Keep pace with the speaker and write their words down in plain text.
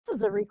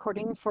is a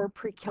recording for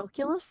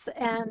pre-calculus,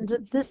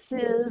 and this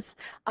is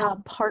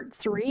part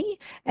 3,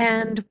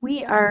 and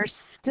we are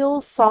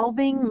still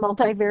solving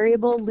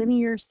multivariable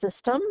linear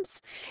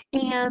systems.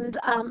 And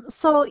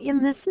so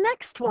in this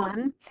next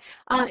one,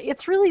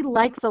 it's really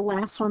like the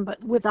last one,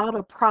 but without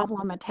a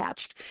problem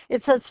attached.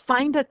 It says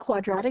find a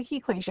quadratic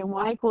equation,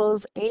 y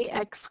equals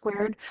ax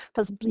squared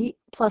plus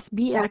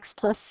bx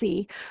plus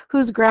c,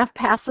 whose graph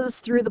passes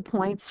through the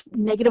points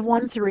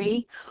 -1,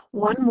 3,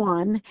 1,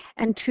 1,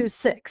 and 2,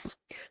 6.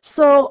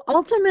 So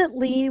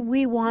ultimately,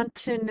 we want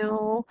to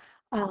know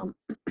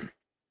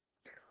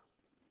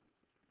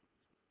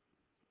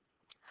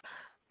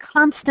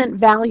constant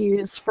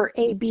values for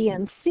a, b,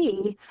 and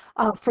c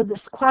for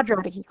this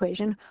quadratic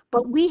equation,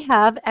 but we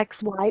have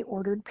x, y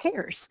ordered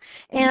pairs.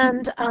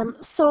 And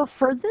so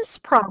for this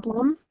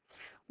problem,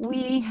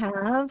 we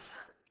have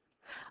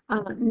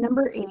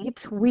number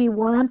 8, we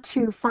want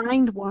to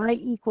find y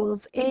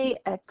equals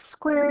ax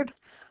squared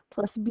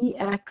plus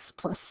bx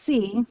plus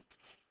c.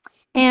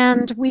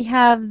 And we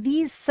have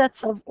these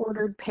sets of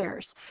ordered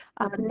pairs,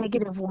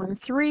 -1,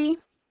 3,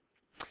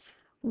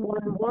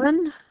 1,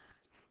 1,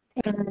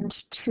 and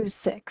 2,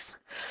 6.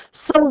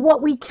 So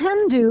what we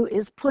can do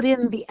is put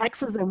in the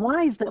x's and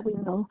y's that we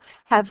know,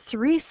 have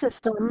 3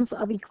 systems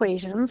of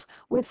equations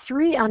with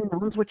 3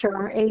 unknowns, which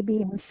are a,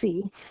 b, and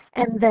c,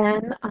 and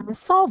then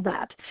solve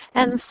that.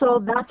 And so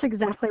that's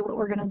exactly what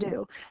we're going to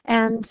do.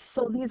 And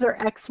so these are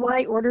x,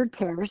 y ordered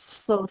pairs.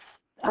 So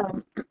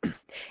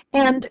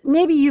and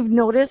maybe you've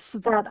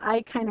noticed that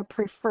I kind of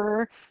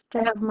prefer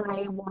to have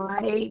my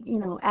y,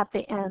 at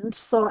the end.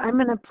 So I'm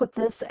going to put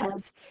this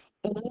as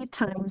a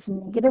times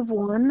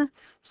 -1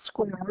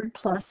 squared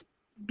plus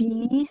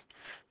b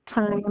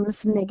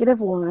times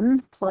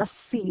 -1 plus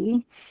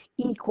c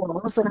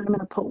equals, and I'm going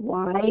to put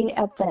y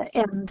at the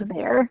end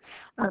there,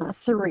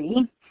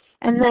 3.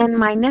 And then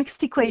my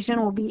next equation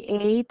will be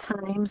a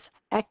times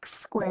x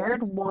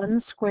squared, 1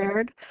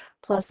 squared,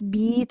 plus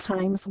b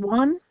times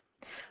 1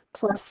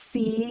 plus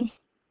c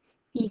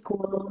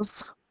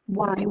equals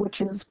y,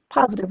 which is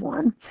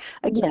 +1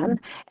 again.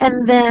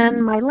 And then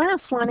my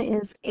last one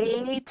is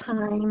a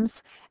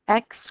times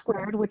x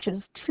squared, which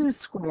is 2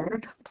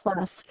 squared,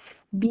 plus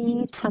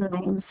b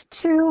times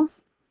 2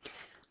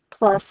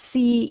 plus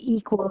c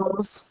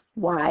equals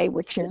y,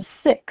 which is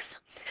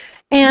 6.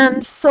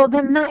 And so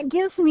then that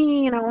gives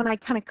me, when I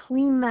kind of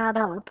clean that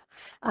up,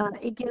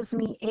 it gives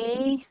me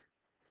a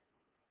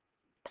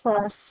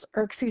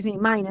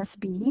minus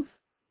b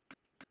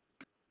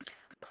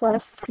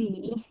plus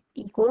c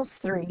equals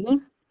 3,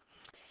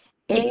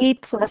 a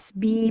plus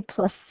b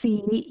plus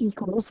c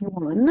equals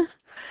 1,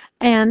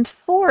 and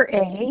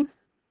 4a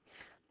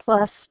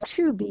plus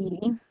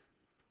 2b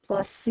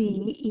plus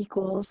c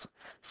equals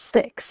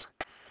 6.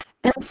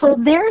 And so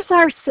there's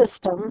our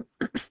system,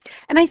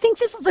 and I think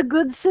this is a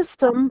good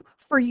system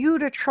for you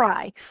to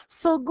try.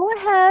 So go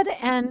ahead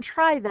and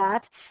try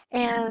that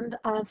and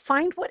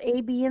find what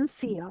A, B, and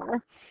C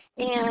are,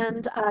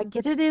 and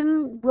get it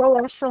in row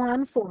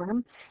echelon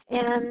form,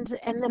 and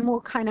then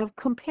we'll kind of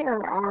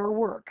compare our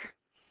work.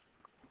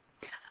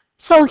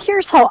 So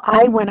here's how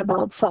I went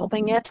about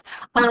solving it.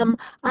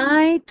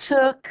 I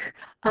took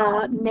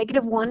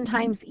 -1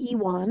 times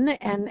E1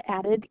 and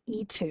added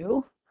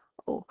E2.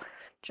 Oh,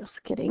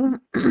 just kidding.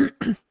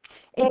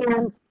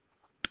 And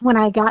when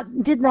I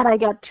did that, I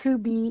got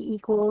 2b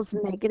equals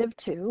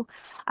 -2.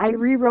 I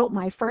rewrote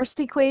my first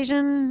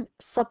equation,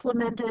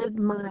 supplemented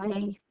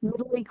my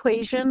middle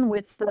equation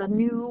with the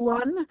new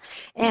one,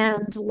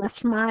 and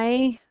left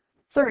my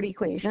third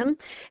equation.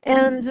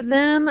 And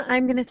then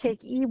I'm going to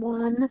take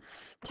E1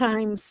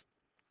 times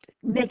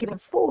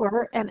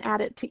 -4 and add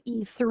it to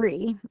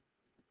E3.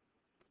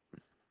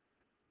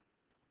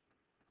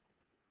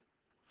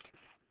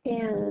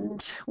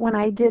 And when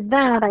I did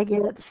that, I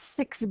get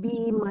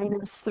 6b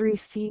minus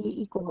 3c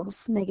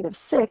equals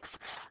 -6.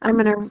 I'm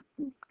going to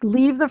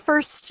leave the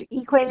first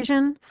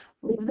equation,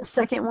 leave the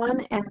second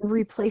one, and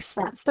replace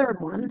that third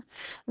one.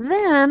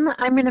 Then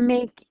I'm going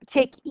to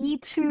take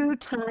E2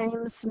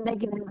 times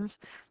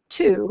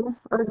 -2,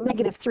 or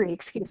 -3,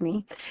 excuse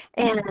me,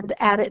 and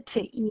add it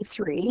to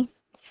E3.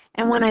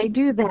 And when I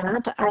do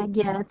that, I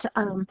get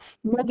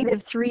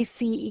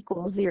 -3c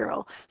equals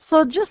 0.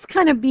 So just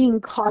kind of being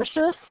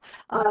cautious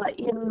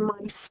in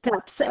my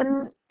steps.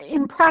 And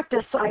in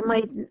practice, I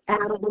might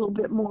add a little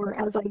bit more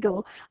as I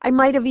go. I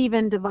might have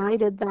even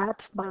divided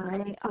that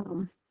by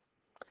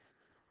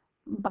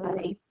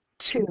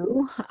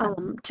 2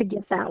 to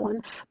get that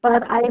one.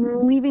 But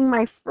I'm leaving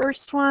my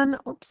first one,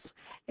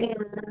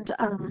 and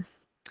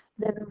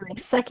then my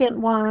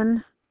second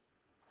one,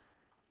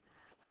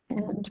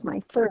 and my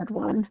third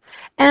one.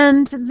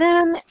 And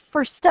then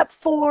for step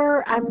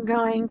 4, I'm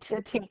going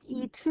to take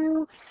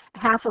E2,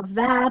 half of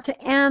that,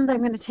 and I'm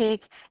going to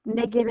take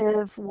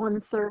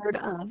 -1/3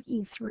 of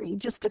E3,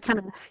 just to kind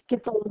of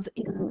get those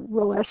in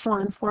row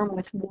echelon form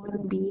with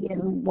 1b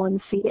and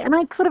 1c. And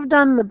I could have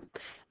done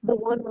the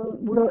one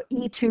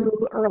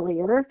E2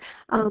 earlier,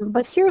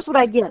 but here's what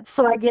I get.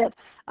 So I get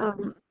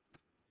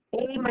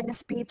A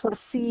minus B plus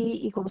C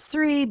equals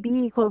 3, B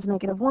equals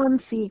 -1,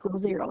 C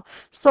equals 0.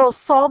 So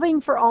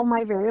solving for all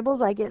my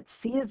variables, I get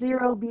C is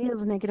 0, B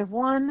is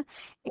 -1,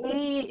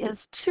 A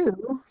is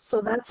 2,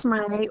 so that's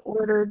my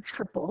ordered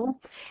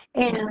triple.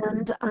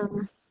 And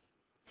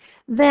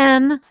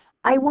then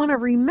I want to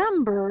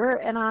remember,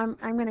 and I'm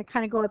going to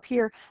kind of go up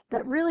here,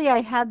 that really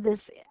I had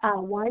this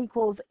y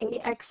equals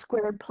ax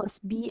squared plus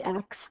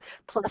bx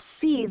plus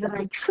c that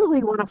I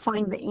truly want to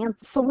find the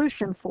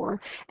solution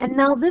for. And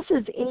now this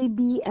is a,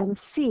 b, and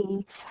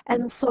c.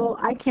 And so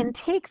I can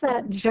take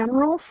that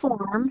general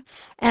form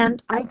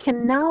and I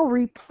can now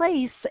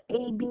replace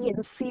a, b,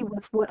 and c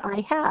with what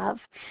I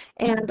have.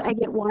 And I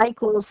get y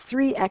equals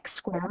 3x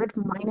squared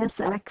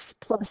minus x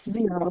plus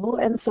 0.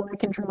 And so I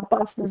can drop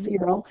off the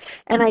 0.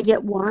 And I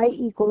get y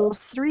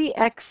equals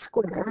 3x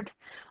squared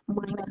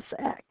minus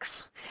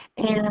x.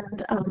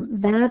 And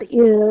that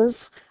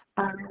is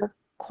our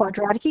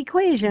quadratic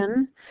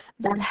equation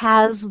that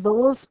has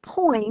those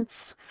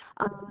points,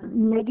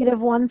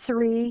 -1,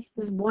 3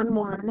 is 1,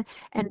 1,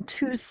 and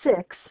 2,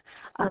 6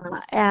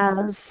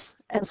 as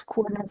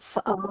coordinates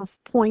of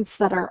points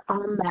that are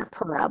on that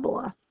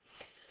parabola.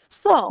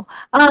 So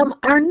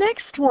our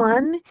next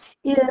one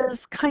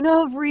is kind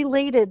of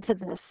related to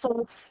this.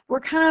 So we're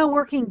kind of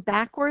working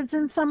backwards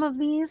in some of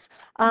these.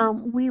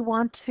 We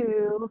want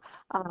to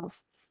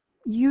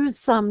use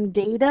some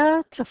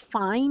data to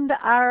find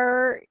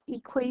our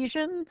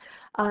equation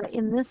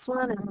in this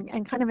one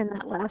and kind of in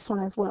that last one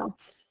as well.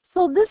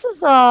 So this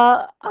is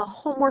a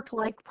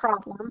homework-like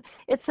problem.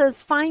 It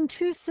says find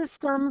two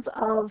systems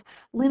of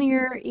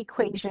linear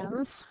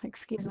equations,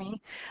 excuse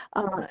me,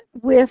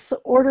 with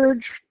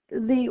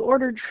the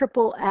ordered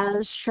triple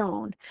as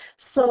shown.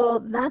 So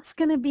that's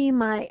going to be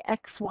my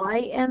x,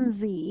 y, and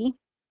z,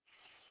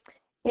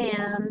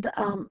 and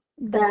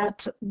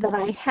that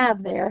I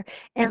have there,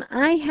 and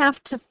I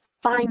have to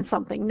find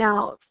something.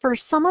 Now, for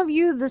some of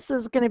you, this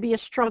is going to be a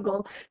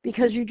struggle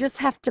because you just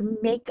have to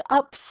make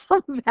up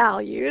some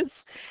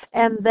values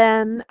and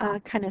then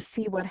kind of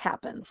see what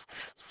happens.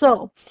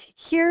 So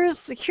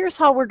here's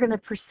how we're going to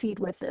proceed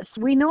with this.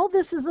 We know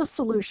this is a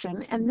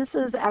solution, and this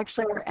is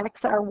actually our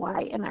x, our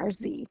y, and our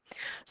z.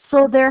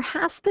 So there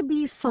has to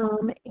be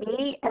some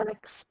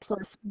ax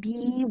plus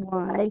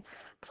by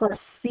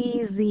plus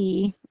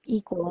cz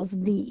equals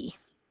d.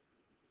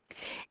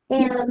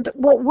 And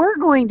what we're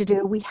going to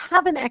do, we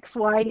have an x,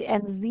 y,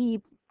 and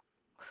z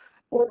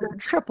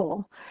ordered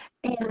triple.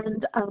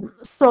 And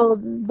so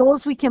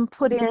those we can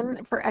put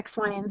in for x,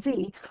 y, and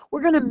z.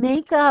 We're going to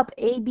make up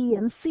a, b,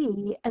 and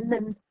c, and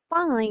then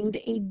find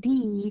a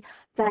d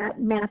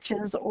that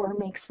matches or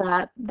makes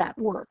that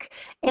work.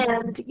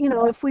 And, you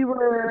know, if we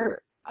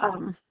were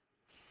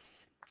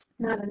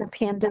not in a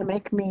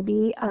pandemic,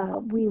 maybe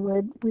we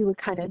would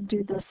kind of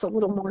do this a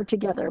little more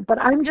together. But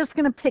I'm just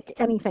going to pick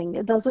anything.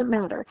 It doesn't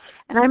matter.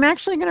 And I'm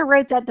actually going to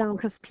write that down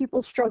because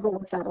people struggle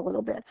with that a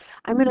little bit.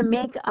 I'm going to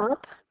make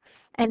up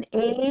an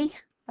A,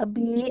 a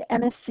B,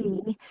 and a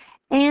C,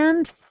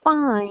 and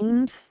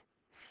find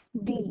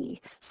D.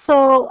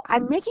 So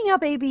I'm making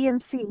up A, B,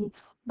 and C,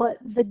 but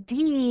the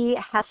D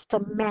has to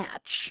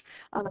match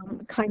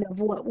kind of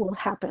what will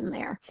happen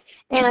there.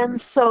 And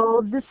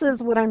so this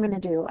is what I'm going to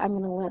do. I'm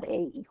going to let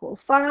A equal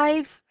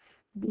 5,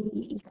 B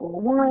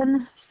equal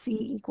 1, C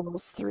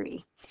equals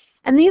 3.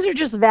 And these are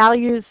just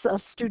values a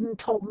student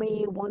told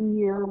me one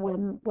year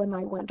when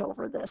I went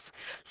over this.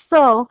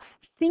 So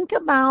think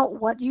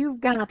about what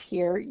you've got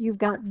here. You've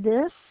got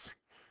this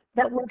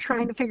that we're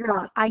trying to figure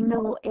out. I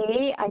know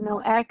A, I know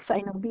X,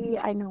 I know B,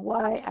 I know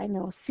Y, I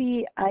know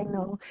C, I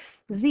know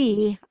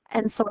Z,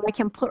 and so I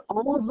can put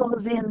all of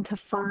those in to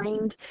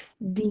find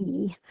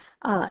D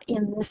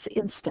in this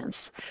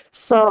instance.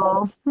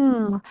 So,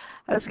 I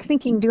was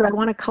thinking, do I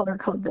want to color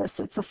code this?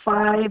 It's a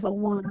 5, a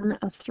 1,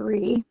 a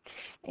 3,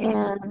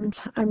 and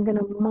I'm going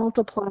to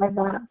multiply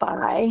that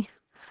by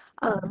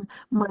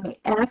my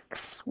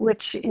X,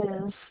 which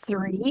is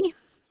 3,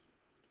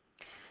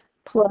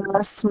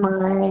 plus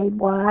my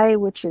y,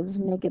 which is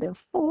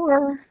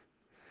 -4,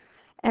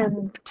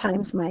 and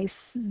times my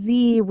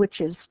z,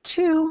 which is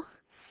 2,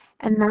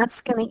 and that's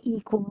going to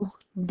equal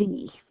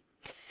d.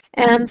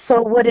 And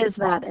so what is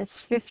that? It's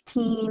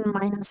 15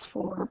 minus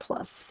 4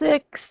 plus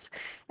 6,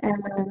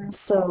 and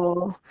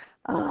so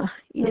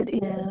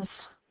it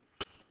is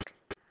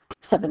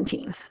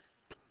 17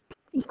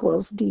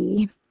 equals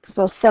d.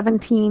 So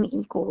 17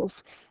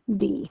 equals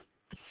d.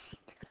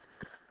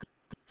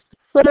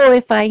 So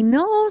if I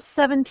know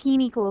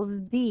 17 equals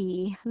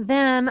D,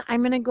 then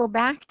I'm going to go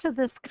back to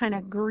this kind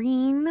of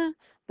green,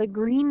 the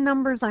green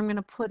numbers I'm going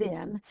to put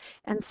in.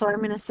 And so I'm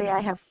going to say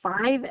I have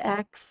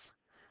 5x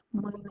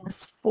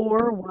minus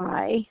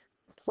 4y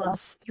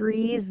plus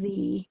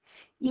 3z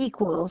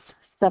equals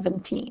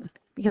 17.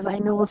 Because I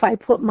know if I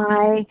put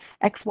my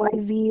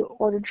XYZ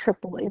ordered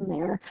triple in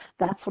there,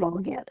 that's what I'll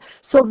get.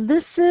 So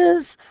this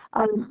is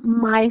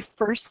my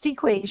first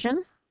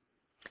equation.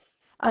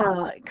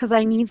 Because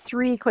I need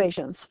three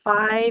equations.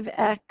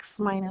 5x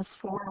minus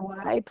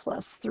 4y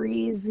plus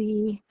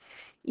 3z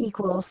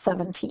equals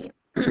 17.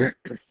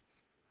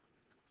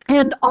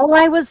 And all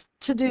I was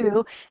to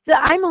do,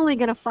 I'm only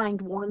going to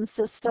find one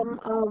system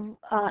of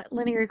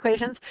linear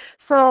equations.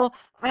 So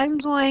I'm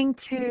going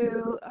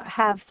to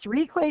have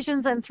three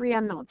equations and three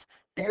unknowns.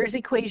 There's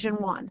equation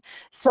one.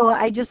 So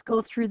I just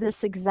go through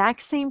this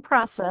exact same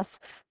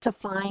process to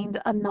find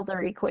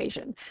another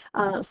equation.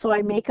 So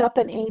I make up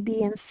an A,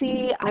 B, and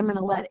C. I'm going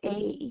to let A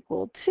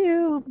equal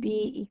 2,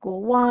 B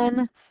equal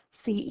 1,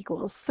 C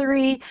equals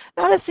 3.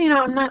 Notice,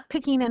 I'm not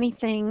picking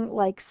anything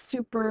like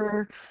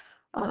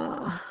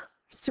uh,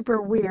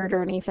 super weird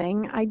or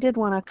anything. I did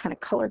want to kind of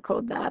color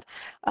code that.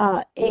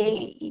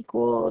 A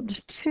equaled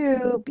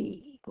 2,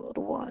 B equaled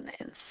 1,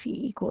 and C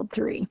equaled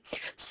 3.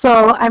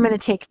 So I'm going to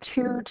take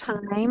 2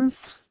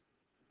 times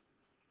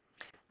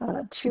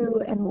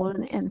 2 and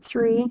 1 and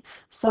 3.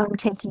 So I'm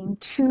taking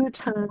 2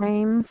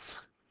 times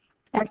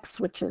x,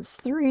 which is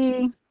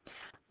 3,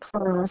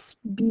 plus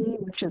b,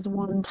 which is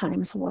 1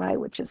 times y,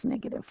 which is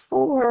negative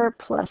 4,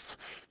 plus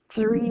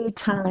 3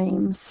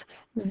 times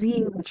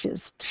z, which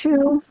is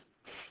 2.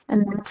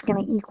 And that's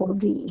going to equal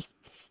D.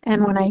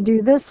 And when I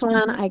do this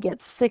one, I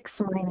get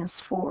 6 minus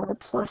 4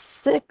 plus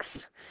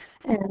 6,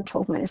 and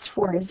 12 minus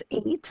 4 is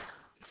 8.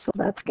 So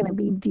that's going to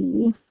be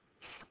D.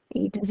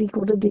 8 is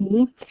equal to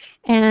D.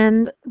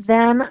 And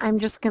then I'm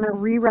just going to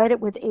rewrite it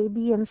with A,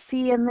 B, and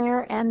C in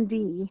there, and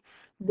D,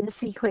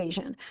 this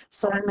equation.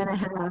 So I'm going to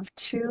have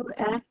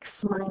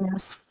 2x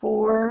minus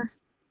 4,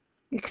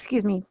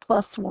 excuse me,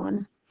 plus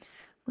 1.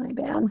 My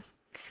bad.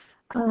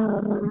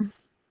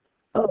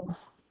 Oh,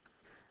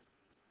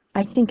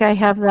 I think I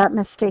have that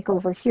mistake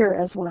over here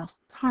as well.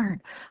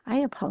 Darn, I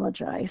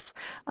apologize.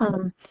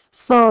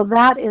 So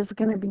that is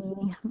going to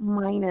be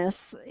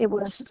minus, it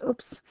was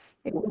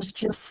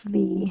just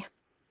the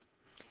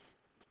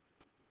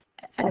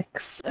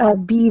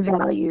b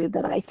value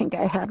that I think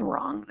I had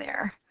wrong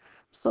there.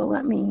 So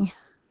let me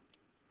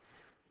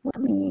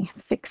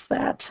fix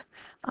that,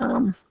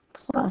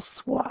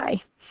 plus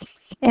y.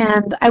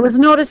 And I was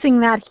noticing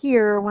that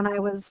here when I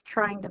was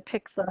trying to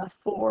pick the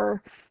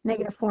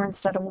negative 4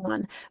 instead of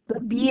 1.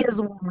 But b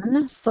is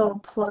 1, so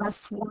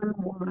plus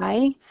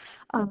 1y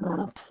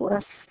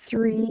plus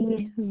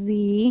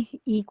 3z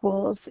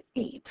equals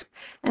 8.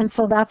 And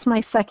so that's my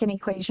second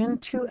equation,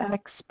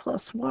 2x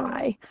plus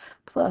y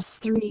plus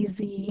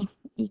 3z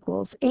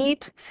equals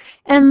 8.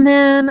 And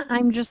then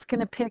I'm just going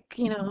to pick,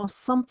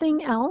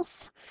 something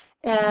else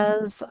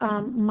as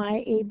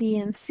my A, B,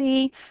 and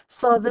C.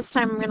 So this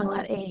time I'm going to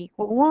let A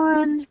equal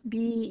 1,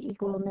 B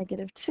equal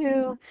negative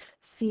 2,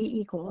 C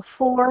equal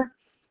 4,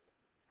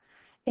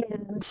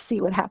 and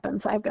see what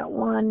happens. I've got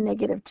 1,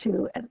 negative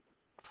 2, and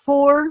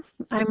 4.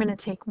 I'm going to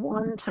take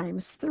 1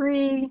 times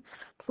 3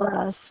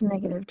 plus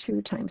negative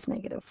 2 times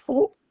negative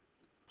 4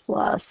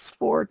 plus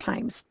 4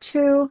 times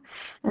 2,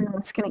 and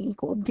that's going to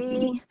equal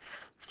D.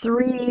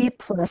 3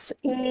 plus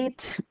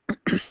 8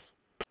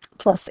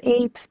 plus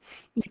 8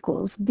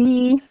 equals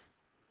D.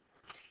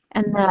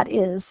 And that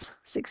is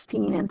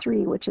 16 and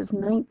 3, which is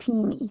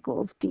 19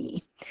 equals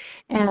D.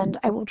 And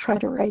I will try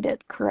to write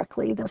it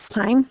correctly this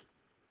time.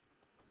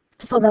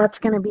 So that's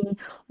going to be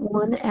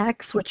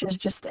 1x, which is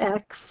just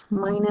x,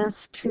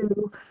 minus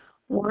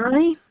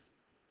 2y,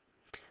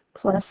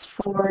 plus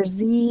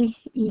 4z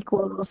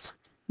equals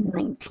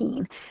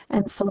 19.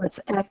 And so it's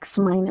x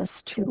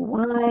minus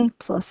 2y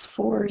plus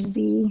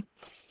 4z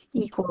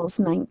equals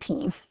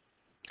 19.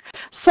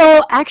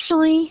 So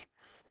actually,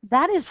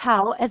 that is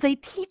how, as a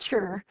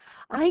teacher,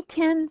 I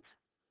can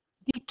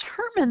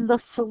determine the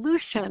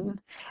solution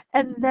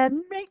and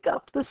then make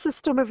up the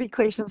system of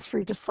equations for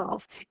you to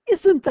solve.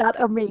 Isn't that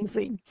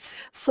amazing?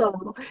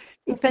 So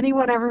if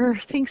anyone ever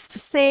thinks to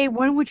say,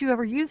 when would you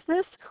ever use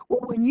this?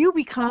 Well, when you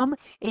become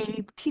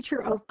a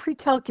teacher of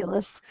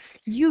pre-calculus,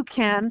 you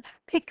can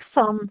pick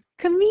some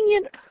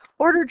convenient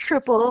ordered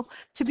triple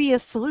to be a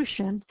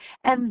solution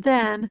and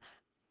then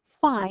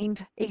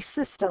find a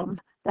system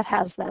that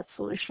has that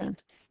solution.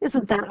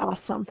 Isn't that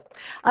awesome?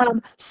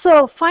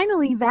 So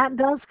finally, that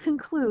does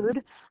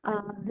conclude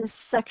this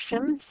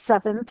section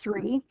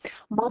 7.3,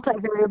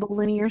 multivariable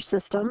linear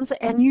systems,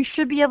 and you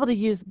should be able to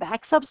use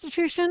back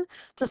substitution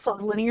to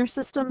solve linear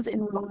systems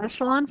in row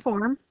echelon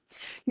form.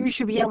 You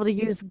should be able to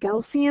use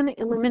Gaussian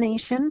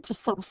elimination to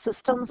solve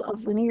systems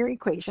of linear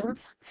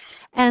equations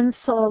and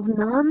solve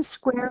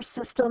non-square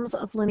systems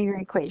of linear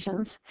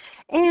equations,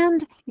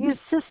 and use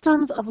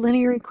systems of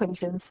linear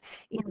equations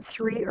in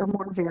 3 or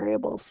more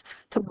variables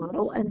to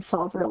model and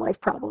solve real-life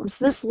problems.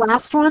 This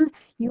last one,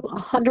 you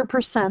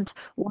 100%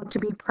 want to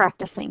be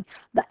practicing.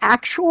 The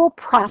actual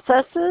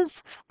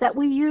processes that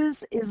we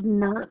use is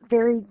not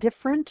very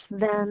different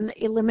than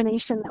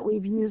elimination that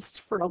we've used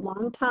for a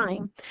long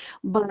time,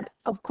 but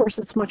of course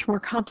it's much more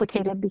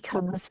complicated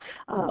because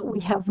we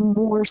have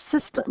more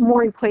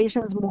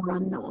equations, more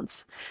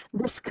unknowns.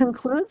 This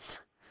concludes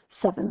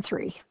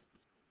 7.3.